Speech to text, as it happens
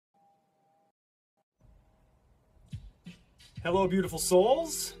Hello, beautiful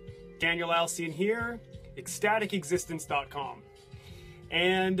souls. Daniel Alcyon here, ecstaticexistence.com.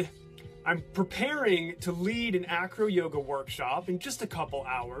 And I'm preparing to lead an AcroYoga workshop in just a couple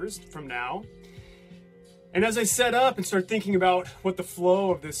hours from now. And as I set up and start thinking about what the flow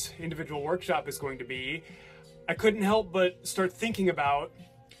of this individual workshop is going to be, I couldn't help but start thinking about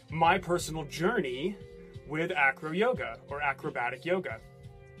my personal journey with AcroYoga or acrobatic yoga.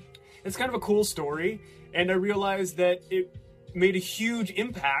 It's kind of a cool story, and I realized that it made a huge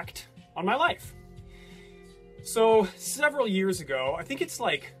impact on my life. So several years ago, I think it's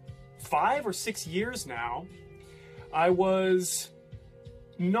like 5 or 6 years now, I was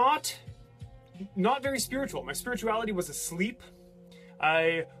not very spiritual. My spirituality was asleep.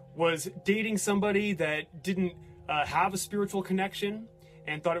 I was dating somebody that didn't have a spiritual connection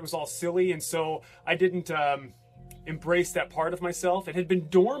and thought it was all silly, and so I didn't embrace that part of myself. It had been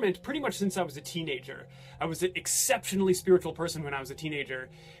dormant pretty much since I was a teenager. I was an exceptionally spiritual person when I was a teenager,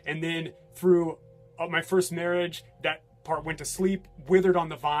 and then through my first marriage, that part went to sleep, withered on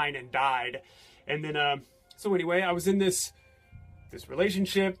the vine, and died. And then, so anyway, I was in this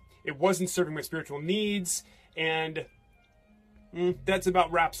relationship. It wasn't serving my spiritual needs, and that's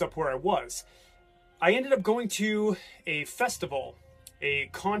about wraps up where I was. I ended up going to a festival, a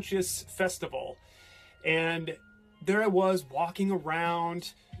conscious festival, and there I was walking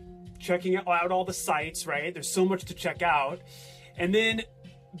around, checking out all the sights, right? There's so much to check out. And then,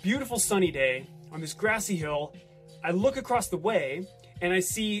 beautiful sunny day on this grassy hill, I look across the way and I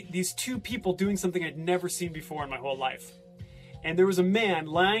see these two people doing something I'd never seen before in my whole life. And there was a man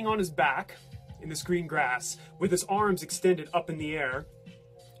lying on his back in this green grass with his arms extended up in the air.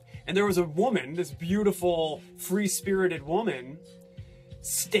 And there was a woman, this beautiful, free-spirited woman,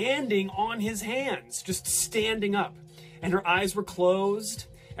 standing on his hands, just standing up. And her eyes were closed,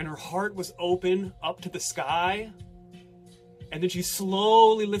 and her heart was open up to the sky. And then she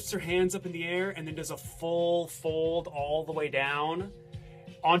slowly lifts her hands up in the air and then does a full fold all the way down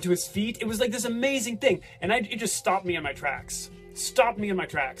onto his feet. It was like this amazing thing. And it just stopped me in my tracks. Stopped me in my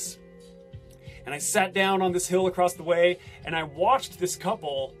tracks. And I sat down on this hill across the way, and I watched this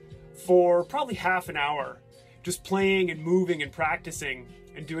couple for probably half an hour, just playing and moving and practicing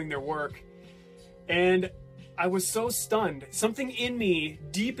and doing their work. And I was so stunned. Something in me,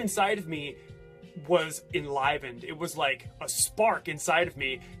 deep inside of me, was enlivened. It was like a spark inside of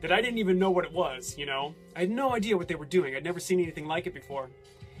me that I didn't even know what it was, you know? I had no idea what they were doing. I'd never seen anything like it before.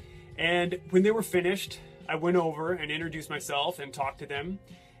 And when they were finished, I went over and introduced myself and talked to them.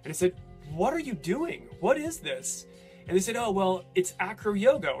 And I said, "What are you doing? What is this?" And they said, "Oh, well, it's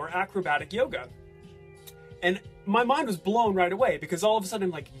AcroYoga or acrobatic yoga." And my mind was blown right away, because all of a sudden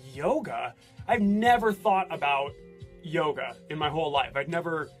I'm like, yoga? I've never thought about yoga in my whole life. I'd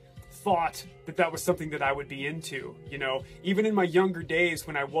never thought that that was something that I would be into, you know? Even in my younger days,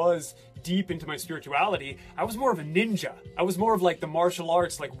 when I was deep into my spirituality, I was more of a ninja. I was more of like the martial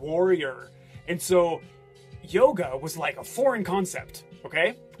arts, like warrior. And so yoga was like a foreign concept,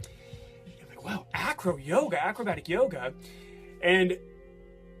 okay? I'm like, wow, AcroYoga, acrobatic yoga. And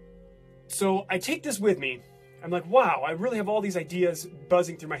so I take this with me. I'm like, wow, I really have all these ideas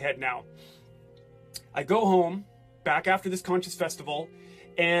buzzing through my head now. I go home, back after this conscious festival,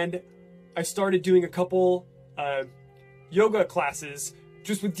 and I started doing a couple yoga classes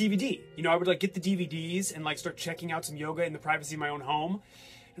just with DVD. You know, I would like get the DVDs and like start checking out some yoga in the privacy of my own home.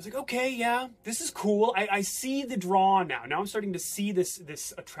 I was like, okay, yeah, this is cool. I see the draw now. Now I'm starting to see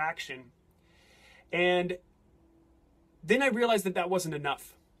this attraction. And then I realized that that wasn't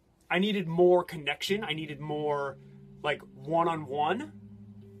enough. I needed more connection. I needed more like one-on-one.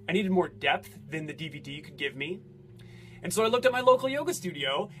 I needed more depth than the DVD could give me. And so I looked at my local yoga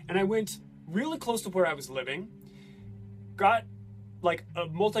studio, and I went really close to where I was living, got like a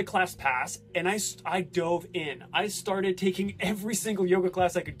multi-class pass, and I dove in. I started taking every single yoga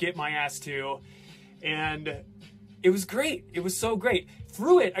class I could get my ass to, and it was great. It was so great.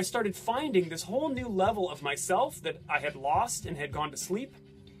 Through it, I started finding this whole new level of myself that I had lost and had gone to sleep.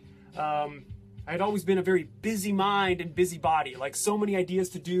 I had always been a very busy mind and busy body, like so many ideas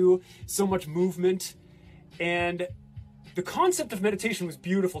to do, so much movement. And the concept of meditation was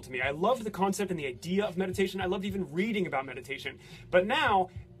beautiful to me. I loved the concept and the idea of meditation. I loved even reading about meditation. But now,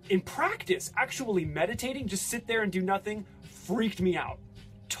 in practice, actually meditating, just sit there and do nothing, freaked me out.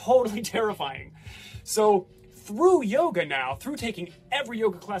 Totally terrifying. So through yoga now, through taking every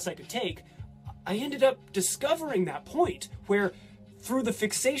yoga class I could take, I ended up discovering that point where through the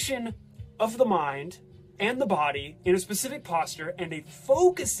fixation of the mind and the body in a specific posture and a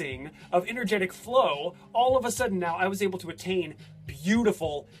focusing of energetic flow, all of a sudden now I was able to attain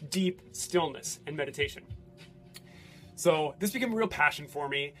beautiful, deep stillness and meditation. So this became a real passion for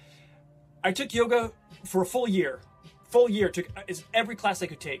me. I took yoga for a full year, took every class I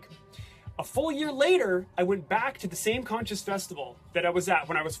could take. A full year later, I went back to the same conscious festival that I was at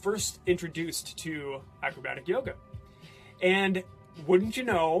when I was first introduced to acrobatic yoga. And wouldn't you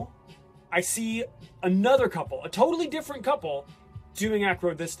know, I see another couple, a totally different couple, doing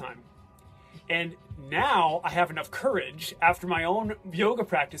acro this time. And now I have enough courage, after my own yoga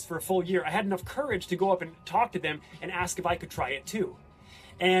practice for a full year, I had enough courage to go up and talk to them and ask if I could try it too.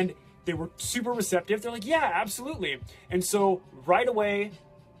 And they were super receptive. They're like, yeah, absolutely. And so right away,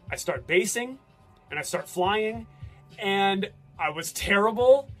 I start basing and I start flying, and I was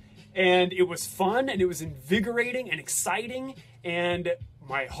terrible, and it was fun, and it was invigorating and exciting, and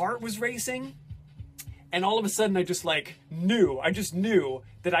my heart was racing. And all of a sudden I just knew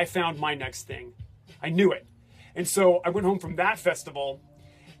that I found my next thing. I knew it. And so I went home from that festival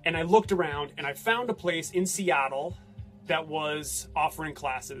and I looked around and I found a place in Seattle that was offering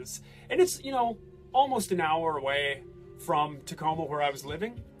classes. And it's, you know, almost an hour away from Tacoma where I was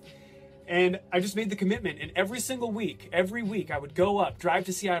living. And I just made the commitment, and every week I would go up, drive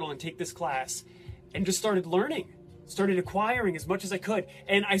to Seattle and take this class, and just started learning, started acquiring as much as I could.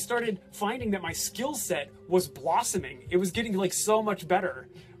 And I started finding that my skill set was blossoming. It was getting like so much better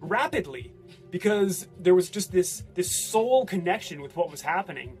rapidly, because there was just this soul connection with what was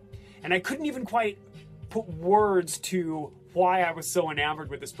happening. And I couldn't even quite put words to why I was so enamored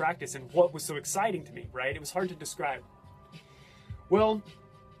with this practice and what was so exciting to me, right? It was hard to describe. Well,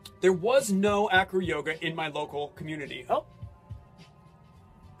 there was no acro yoga in my local community. Oh,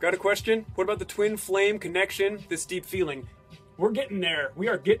 got a question? What about the twin flame connection, this deep feeling? We're getting there. We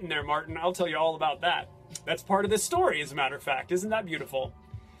are getting there, Martin. I'll tell you all about that. That's part of this story, as a matter of fact. Isn't that beautiful?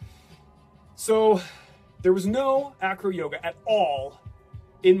 So there was no acro yoga at all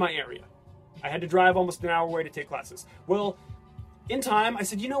in my area. I had to drive almost an hour away to take classes. Well, in time, I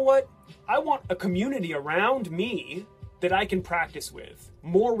said, you know what? I want a community around me that I can practice with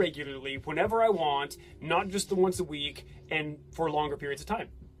more regularly, whenever I want, not just the once a week and for longer periods of time.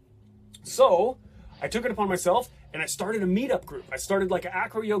 So I took it upon myself and I started a meetup group. I started like an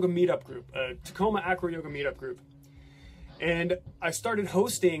acro yoga meetup group, a Tacoma acro yoga meetup group. And I started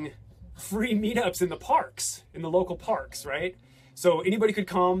hosting free meetups in the parks, in the local parks, right? So anybody could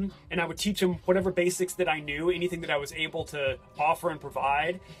come and I would teach them whatever basics that I knew, anything that I was able to offer and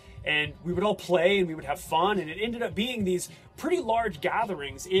provide. And we would all play and we would have fun. And it ended up being these pretty large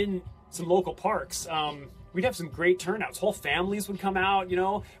gatherings in some local parks. We'd have some great turnouts. Whole families would come out, you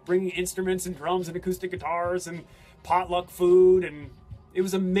know, bringing instruments and drums and acoustic guitars and potluck food. And it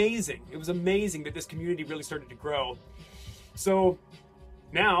was amazing. It was amazing that this community really started to grow. So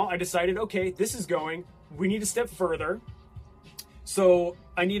now I decided, okay, this is going. We need to step further. So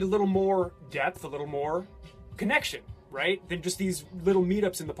I need a little more depth, a little more connection, right? Than just these little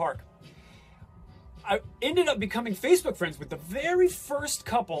meetups in the park. I ended up becoming Facebook friends with the very first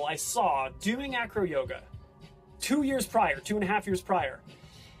couple I saw doing acro yoga 2 years prior, 2.5 years prior.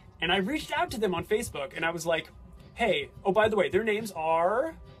 And I reached out to them on Facebook and I was like, hey, oh, by the way, their names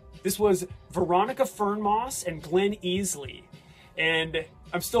are, this was Veronica Fernmoss and Glenn Easley. And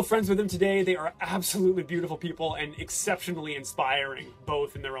I'm still friends with them today. They are absolutely beautiful people and exceptionally inspiring,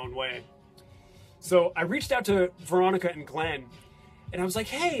 both in their own way. So I reached out to Veronica and Glenn and I was like,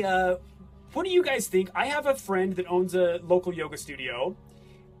 hey, what do you guys think? I have a friend that owns a local yoga studio,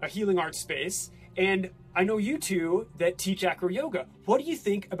 a healing arts space, and I know you two that teach acro yoga. What do you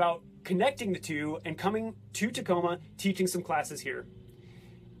think about connecting the two and coming to Tacoma, teaching some classes here?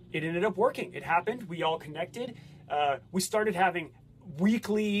 It ended up working. It happened. We all connected. We started having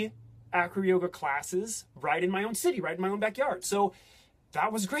weekly acro yoga classes right in my own city, right in my own backyard. So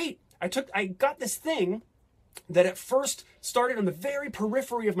that was great. I got this thing that at first started on the very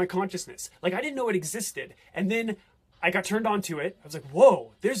periphery of my consciousness. Like I didn't know it existed. And then I got turned on to it. I was like,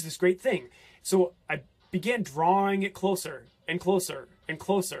 whoa, there's this great thing. So I began drawing it closer and closer and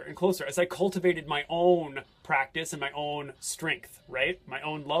closer and closer as I cultivated my own practice and my own strength, right? My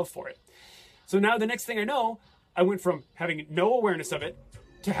own love for it. So now the next thing I know, I went from having no awareness of it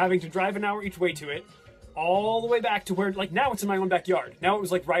to having to drive an hour each way to it, all the way back to where, like, now it's in my own backyard. Now it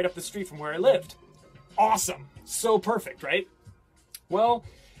was like right up the street from where I lived. Awesome. So perfect, right? Well,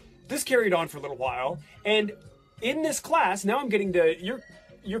 this carried on for a little while. And in this class, now I'm getting to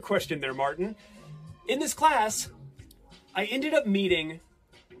your question there, Martin. In this class, I ended up meeting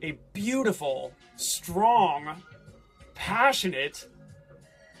a beautiful, strong, passionate,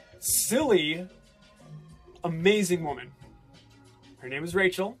 silly, amazing woman. Her name is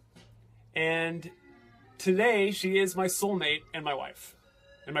Rachel. And today she is my soulmate and my wife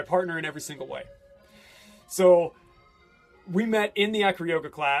and my partner in every single way. So we met in the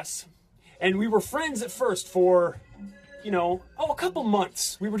AcroYoga class, and we were friends at first for, a couple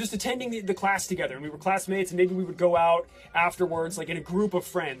months. We were just attending the class together, and we were classmates, and maybe we would go out afterwards, like in a group of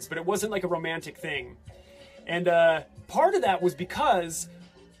friends, but it wasn't like a romantic thing. And part of that was because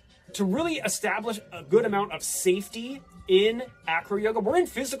to really establish a good amount of safety in AcroYoga, we're in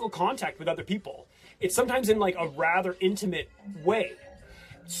physical contact with other people. It's sometimes in like a rather intimate way.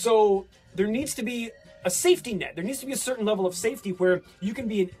 So there needs to be a safety net. There needs to be a certain level of safety where you can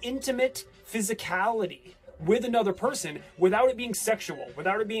be in intimate physicality with another person without it being sexual,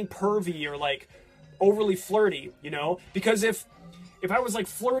 without it being pervy or like overly flirty, Because if I was like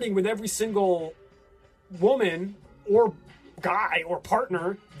flirting with every single woman or guy or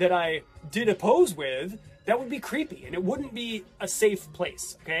partner that I did a pose with, that would be creepy and it wouldn't be a safe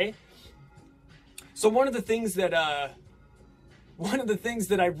place, okay? So one of the things that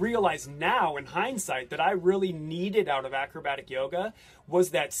I realize now in hindsight that I really needed out of acrobatic yoga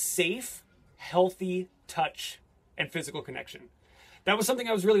was that safe, healthy touch and physical connection. That was something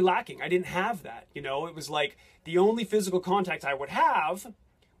I was really lacking. I didn't have that, It was like the only physical contact I would have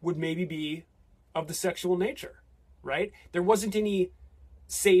would maybe be of the sexual nature, right? There wasn't any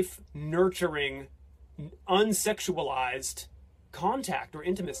safe, nurturing, unsexualized contact or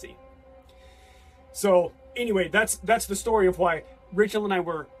intimacy. So anyway, that's the story of why Rachel and I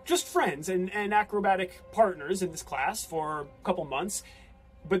were just friends and acrobatic partners in this class for a couple months.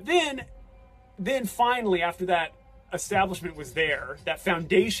 But then finally, after that establishment was there, that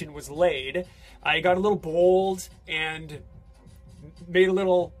foundation was laid, I got a little bold and made a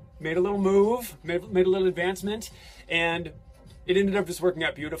little move, made a little advancement, and it ended up just working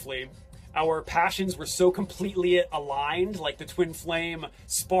out beautifully. Our passions were so completely aligned, like the twin flame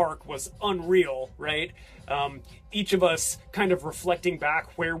spark was unreal, right? Each of us kind of reflecting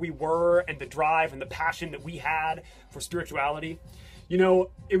back where we were and the drive and the passion that we had for spirituality.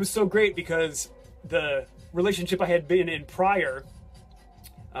 It was so great because the relationship I had been in prior,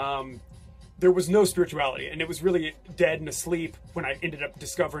 there was no spirituality, and it was really dead and asleep when I ended up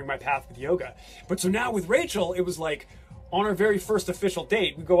discovering my path with yoga. But so now with Rachel, it was like, on our very first official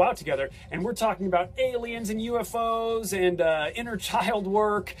date, we go out together and we're talking about aliens and UFOs and inner child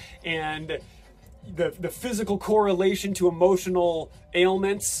work and the physical correlation to emotional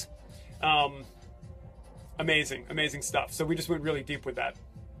ailments. Amazing stuff. So we just went really deep with that.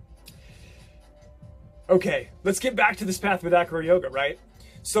 Okay, let's get back to this path with AcroYoga, right?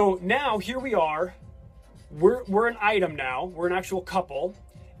 So now here we are. We're an item now. We're an actual couple,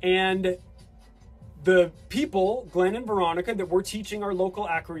 and the people, Glenn and Veronica, that we're teaching our local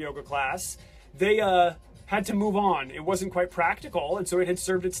AcroYoga class, they had to move on. It wasn't quite practical, and so it had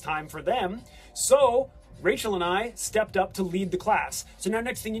served its time for them. So Rachel and I stepped up to lead the class. So now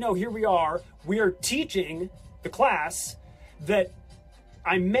next thing you know, here we are teaching the class that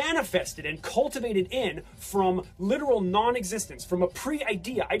I manifested and cultivated in from literal non-existence, from a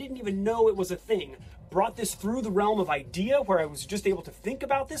pre-idea. I didn't even know it was a thing. Brought this through the realm of idea where I was just able to think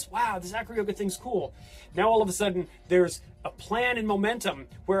about this. Wow, this AcroYoga thing's cool. Now all of a sudden there's a plan and momentum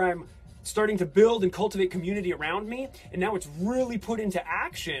where I'm starting to build and cultivate community around me. And now it's really put into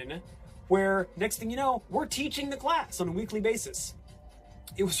action where next thing you know, we're teaching the class on a weekly basis.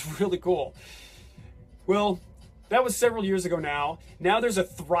 It was really cool. Well, that was several years ago now. Now there's a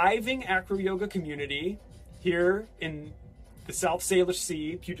thriving AcroYoga community here in the South Salish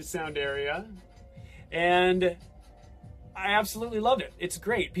Sea, Puget Sound area. And I absolutely loved it. It's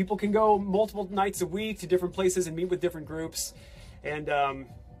great. People can go multiple nights a week to different places and meet with different groups. And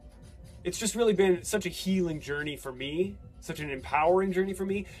it's just really been such a healing journey for me, such an empowering journey for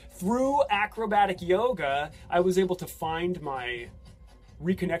me. Through acrobatic yoga, I was able to find my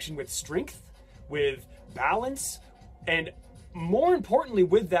reconnection with strength, with balance, and more importantly,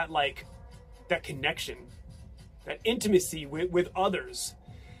 with that connection, that intimacy with others.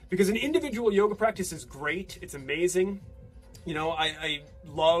 Because an individual yoga practice is great. It's amazing. I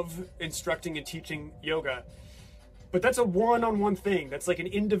love instructing and teaching yoga, but that's a one-on-one thing. That's like an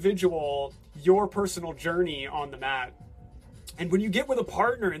individual, your personal journey on the mat. And when you get with a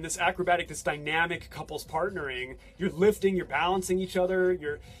partner in this acrobatic, this dynamic couples partnering, you're lifting, you're balancing each other,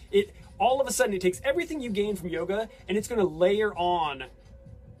 all of a sudden it takes everything you gain from yoga and it's going to layer on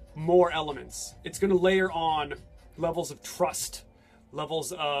more elements. It's going to layer on levels of trust,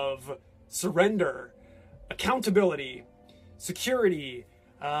 levels of surrender, accountability, security,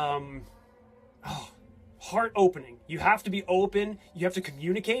 heart opening. You have to be open. You have to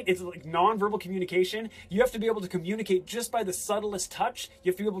communicate. It's like nonverbal communication. You have to be able to communicate just by the subtlest touch. You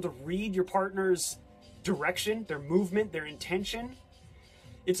have to be able to read your partner's direction, their movement, their intention.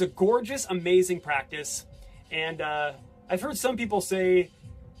 It's a gorgeous, amazing practice. And I I've heard some people say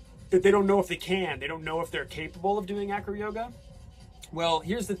that they don't know if they can. They don't know if they're capable of doing acro yoga. Well,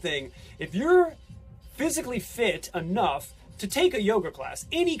 here's the thing. If you're physically fit enough to take a yoga class,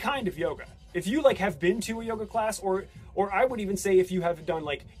 any kind of yoga, if you like have been to a yoga class, or I would even say if you have done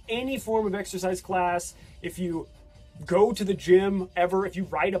like any form of exercise class, if you go to the gym ever, if you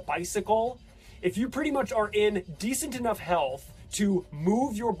ride a bicycle, if you pretty much are in decent enough health to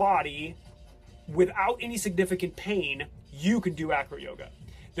move your body without any significant pain, you can do acro yoga.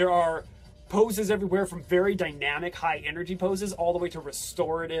 There are poses everywhere from very dynamic, high energy poses all the way to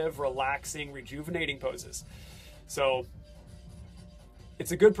restorative, relaxing, rejuvenating poses. So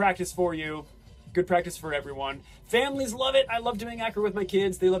it's a good practice for you, good practice for everyone. Families love it. I love doing acro with my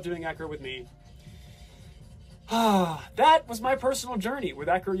kids. They love doing acro with me. That was my personal journey with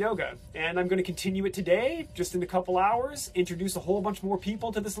acro yoga, and I'm going to continue it today, just in a couple hours, introduce a whole bunch more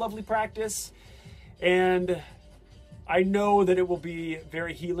people to this lovely practice, and I know that it will be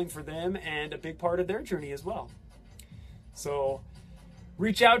very healing for them and a big part of their journey as well. So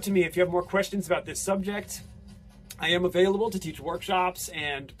reach out to me if you have more questions about this subject. I am available to teach workshops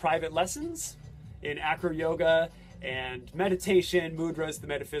and private lessons in acro yoga and meditation, mudras, the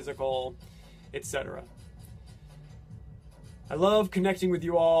metaphysical, etc. I love connecting with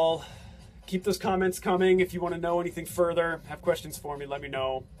you all. Keep those comments coming. If you want to know anything further, have questions for me, let me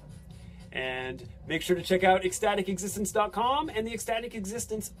know. And make sure to check out ecstaticexistence.com and the Ecstatic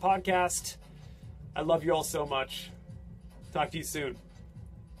Existence podcast. I love you all so much. Talk to you soon.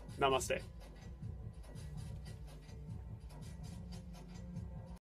 Namaste.